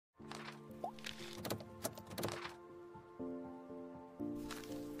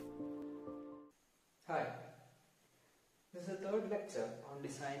lecture on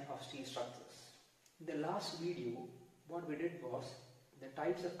design of steel structures. In the last video, what we did was the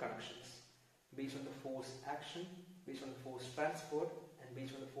types of connections based on the force action, based on the force transferred, and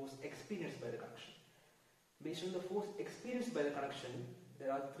based on the force experienced by the connection. Based on the force experienced by the connection,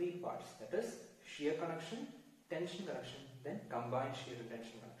 there are three parts, that is shear connection, tension connection, then combined shear and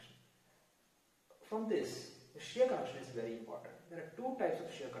tension connection. From this, the shear connection is very important. There are two types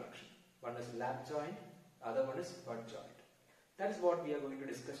of shear connection. One is lap joint, other one is butt joint. That is what we are going to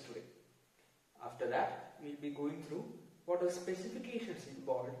discuss today. After that, we will be going through what are the specifications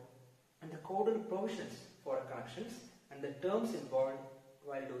involved and the codal provisions for connections and the terms involved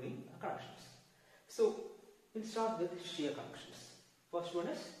while doing connections. So, we'll start with shear connections. First one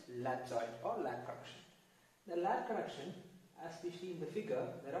is lap joint or lap connection. The lap connection, as we see in the figure,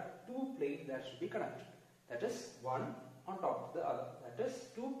 there are two plates that should be connected. That is one on top of the other. That is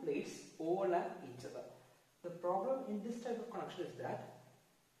two plates overlap each other. The problem in this type of connection is that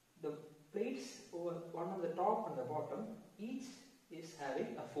the plates over one on the top and the bottom, each is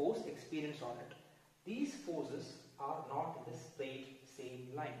having a force experienced on it. These forces are not in the straight same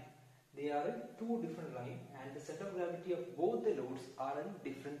line. They are in two different lines and the center of gravity of both the loads are in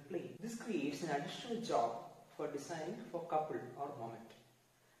different planes. This creates an additional job for designing for couple or moment.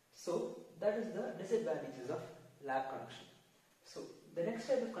 So that is the disadvantages of lap connection. So the next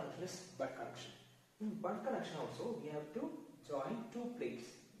type of connection is butt connection. In butt connection also we have to join two plates.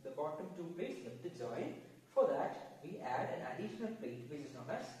 The bottom two plates we have to join. For that we add an additional plate which is known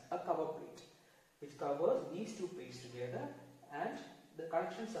as a cover plate, which covers these two plates together, and the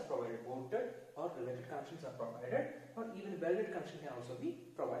connections are provided, bolted or riveted connections are provided, or even welded connection can also be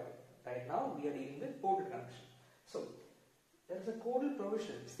provided. Right now we are dealing with bolted connection. So there is a codal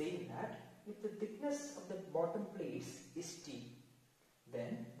provision saying that if the thickness of the bottom plates is T,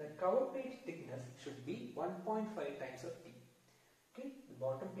 then the cover plate thickness should be 1.5 times of T. Okay, the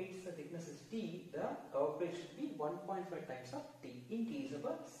bottom plate's thickness is T, the cover plate should be 1.5 times of T in case of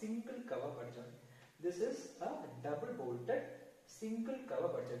a single cover butt joint. This is a double bolted single cover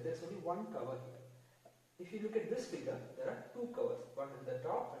butt joint. There is only one cover here. If you look at this figure, there are two covers, one at the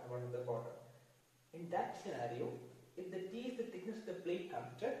top and one at the bottom. In that scenario, if the T is the thickness of the plate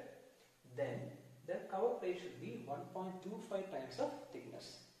connected, then the cover plate should be 1.25 times of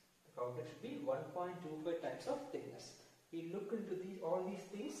thickness. The cover plate should be 1.25 times of thickness. We look into all these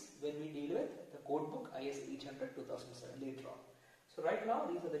things when we deal with the code book IS 800-2007 later on. So right now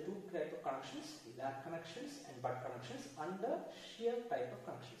these are the two types of connections, lap connections and butt connections under shear type of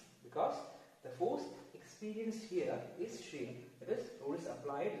connections, because the force experienced here is shear. That is, load is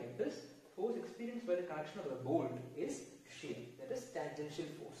applied like this. Force experienced by the connection of the bolt is shear. That is tangential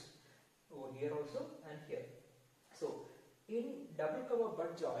force. Over here also and here. So in double cover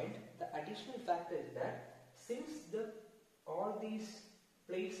butt joint, the additional factor is that since all these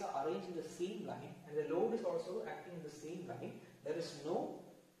plates are arranged in the same line and the load is also acting in the same line, there is no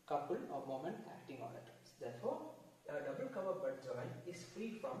couple or moment acting on it. Therefore, a double cover butt joint is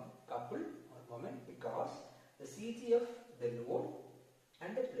free from couple or moment because the CG of the load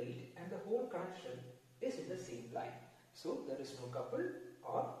and the plate and the whole connection is in the same line. So there is no couple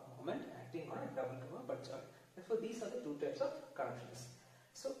or moment acting on a double cover butt joint. Therefore, these are the two types of connections.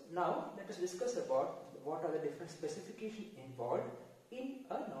 So now let us discuss about what are the different specifications involved in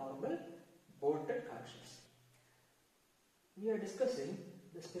a normal bolted connections. We are discussing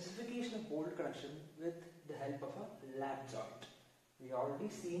the specification of bolted connection with the help of a lap joint. We already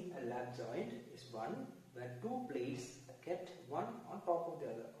seen a lap joint is one where two plates are kept one on top of the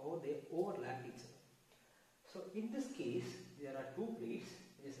other, or they overlap each other. So in this case, there are two plates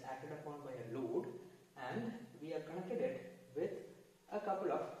which is acted upon by a load, and we are connected it with a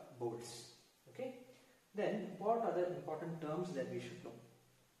couple of bolts. Okay. Then what are the important terms that we should know?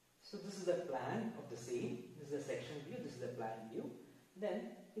 So this is the plan of the same. This is the section view. This is the plan view.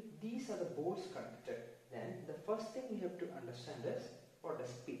 Then if these are the bolts connected, then the first thing we have to understand is what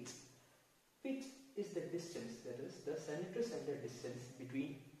is pitch. Pitch is the distance, that is the center to center distance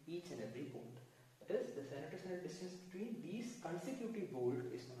between each and every bolt. That is, the center to center distance between these consecutive bolts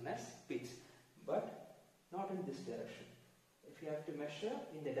is known as pitch, but not in this direction. If you have to measure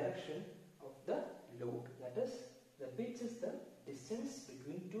in the direction of the load, that is, the pitch is the distance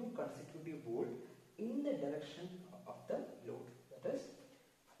between two consecutive bolts in the direction of the load. That is,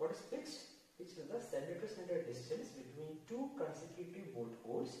 what is pitch? Pitch is the center to center distance between two consecutive bolt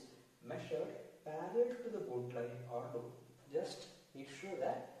holes measured parallel to the bolt line or load. Just make sure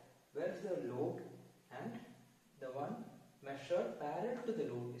that where is the load and the one measured parallel to the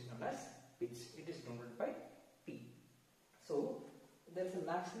load is known as pitch. It is denoted by P. So there is a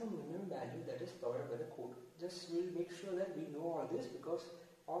maximum minimum value that is provided by the code. just we'll make sure that we know all this, because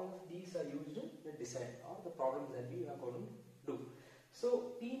all of these are used in the design or the problems that we are going to do.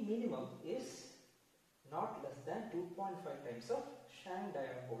 So P minimum is not less than 2.5 times of shank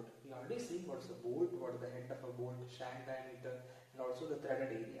diameter bolt. We already seen what's the bolt, what is the head of a bolt, shank diameter, and also the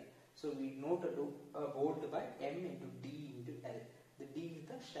threaded area. So we know to do a bolt by M into D into L. The D is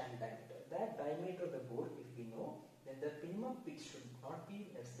the shank diameter. That diameter of the bolt, if we know, then the minimum pitch should not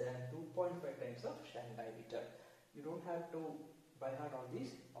be less than 2.5 times of shank diameter. You don't have to by heart all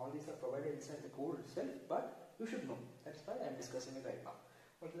these. All these are provided inside the code itself, but you should know. That's why I am discussing it right now.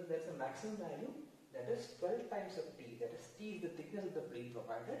 Also, there is a maximum value, that is 12 times of T. That is, T is the thickness of the plate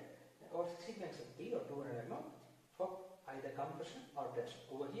provided, or 60 times of T or 200 mm for either compression or tension.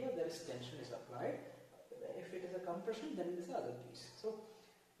 Over here there is tension is applied. If it is a compression, then it is the other piece. So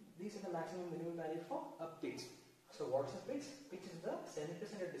these are the maximum minimum value for a pitch. So what is a pitch? Pitch is the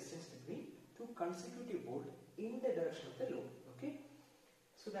center-to-center distance between two consecutive bolts in the direction of the load. Okay.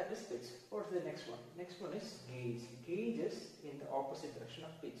 So that is pitch. What is the next one? Next one is gauge. Gauge is in the opposite direction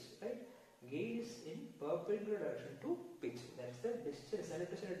of pitch, right? Gauge is in perpendicular direction to pitch. That is the distance,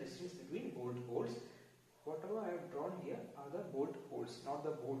 center-to-center distance between bolt holes. Whatever I have drawn here are the bolt holes, not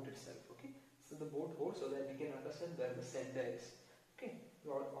the bolt itself. Okay. So the bolt holes, so that we can understand where the center is. Okay.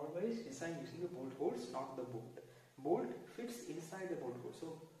 You always design using the bolt holes, not the bolt. Bolt fits inside the bolt hole.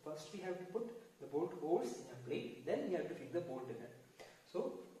 So first we have to put the bolt holes in a plate, then we have to fit the bolt in it.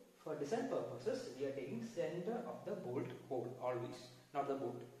 So for design purposes, we are taking center of the bolt hole always, not the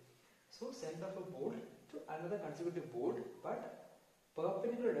bolt. So center of a bolt to another consecutive bolt, but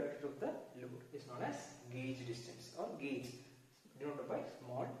perpendicular direction of the load is known as gauge distance or gauge, denoted by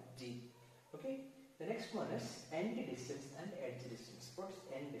small g. Okay. The next one is end distance and edge distance. What is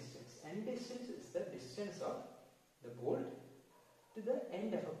end distance? End distance is the distance of the bolt to the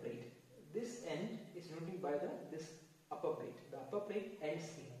end of a plate. This end is denoted by this upper plate. The upper plate ends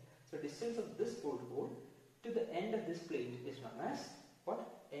here. So distance of this bolt hole to the end of this plate is known as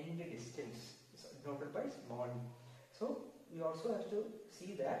what? End distance. It's denoted by small d. So we also have to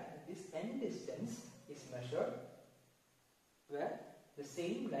see that this end distance is measured where the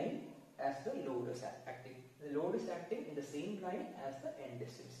same line as the load is acting. The load is acting in the same line as the end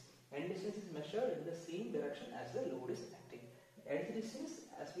distance. End distance is measured in the same direction as the load is acting. Edge distance,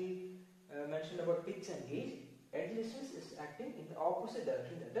 as we mentioned about pitch and gauge, edge distance is acting in the opposite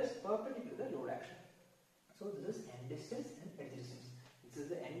direction, that is perpendicular to the load action. So this is end distance and edge distance. This is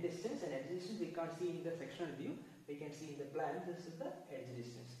the end distance and edge distance we can't see in the sectional view. We can see in the plan. This is the edge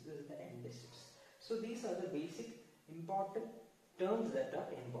distance. This is the end distance. So these are the basic important terms that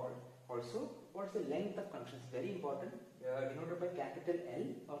are involved. Also, what is the length of connection? It's very important. Denoted by capital L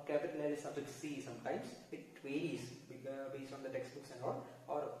or capital L is suffix C sometimes. It varies based on the textbooks and all,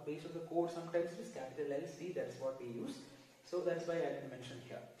 or based on the code. Sometimes it is capital L, C. That's what we use. So that's why I didn't mention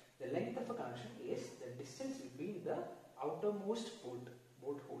here. The length of a connection is the distance between the outermost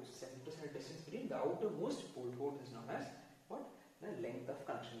bolt holes. Center-to-center distance between the outermost bolt holes is known as what? The length of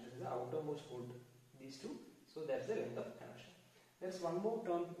connection. This is the outermost bolt. These two. So that's the length of connection. There's one more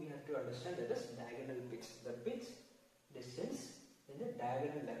term we have to understand, that is diagonal pitch. The pitch distance in the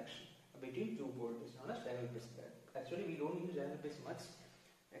diagonal direction between two bolts is known as diagonal pitch. Actually, we don't use diagonal pitch much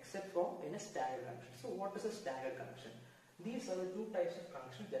except for in a staggered connection. So what is a staggered connection? These are the two types of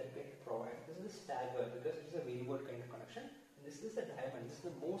connections that we can provide. This is a staggered because it is a wavered kind of connection, and this is a diamond. This is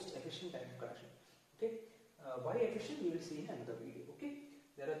the most efficient type of connection. Okay. Why efficient? We will see in another video. Okay.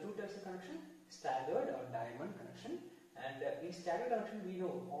 There are two types of connection: staggered or diamond connection. And in staggered connection, we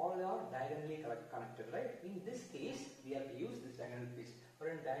know all are diagonally connected, right? In this case, we have to use this diagonal pitch. Or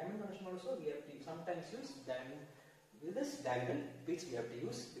in diamond connection also, we have to sometimes use diamond. With this diagonal pitch, we have to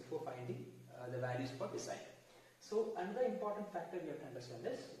use before finding the values for design. So another important factor we have to understand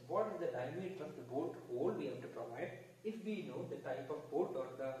is what is the diameter of the bolt hole we have to provide if we know the type of bolt or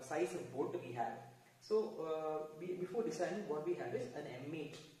the size of bolt we have. So before designing, what we have is an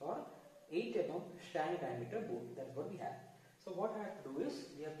M8 or 8 mm shank diameter bolt. That's what we have. So what I have to do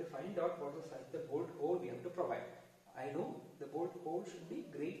is we have to find out what is the size of the bolt hole we have to provide. I know the bolt hole should be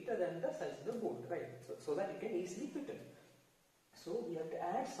greater than the size of the bolt, right? So that it can easily fit in. So we have to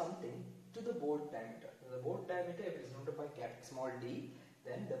add something to the bolt diameter. The bolt diameter, if it is denoted by small d,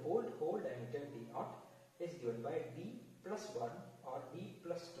 then the bolt hole diameter d0 is given by d plus 1 or d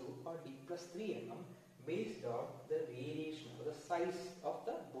plus 2 or d plus 3 mm based on the variation or the size of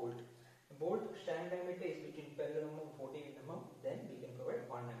the bolt. The bolt shank diameter is between 12 mm and 14 mm, then we can provide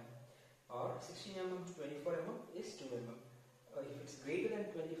 1 mm. Or 16 mm to 24 mm is 2 mm. If it's greater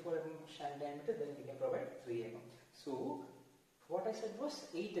than 24 mm shank diameter, then we can provide 3 mm. So what I said was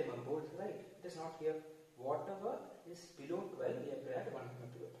 8 mm bolt, right? It is not here. whatever is below 12 we have to add 1 mm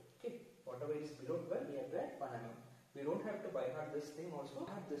to it. Okay, whatever is below 12 we have to add 1 mm. We don't have to by heart this thing also,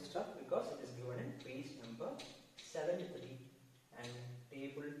 add this stuff because it is given in page number 73 and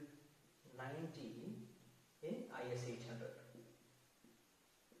table 19 in IS 800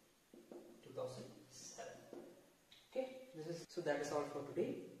 2007. Okay, so that is all for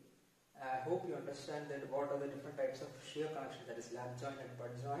today. I hope you understand that what are the different types of shear connection, that is lap joint and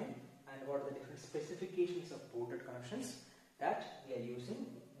butt joint, and what are the different specifications of boarded connections that we are using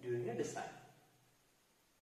during a design.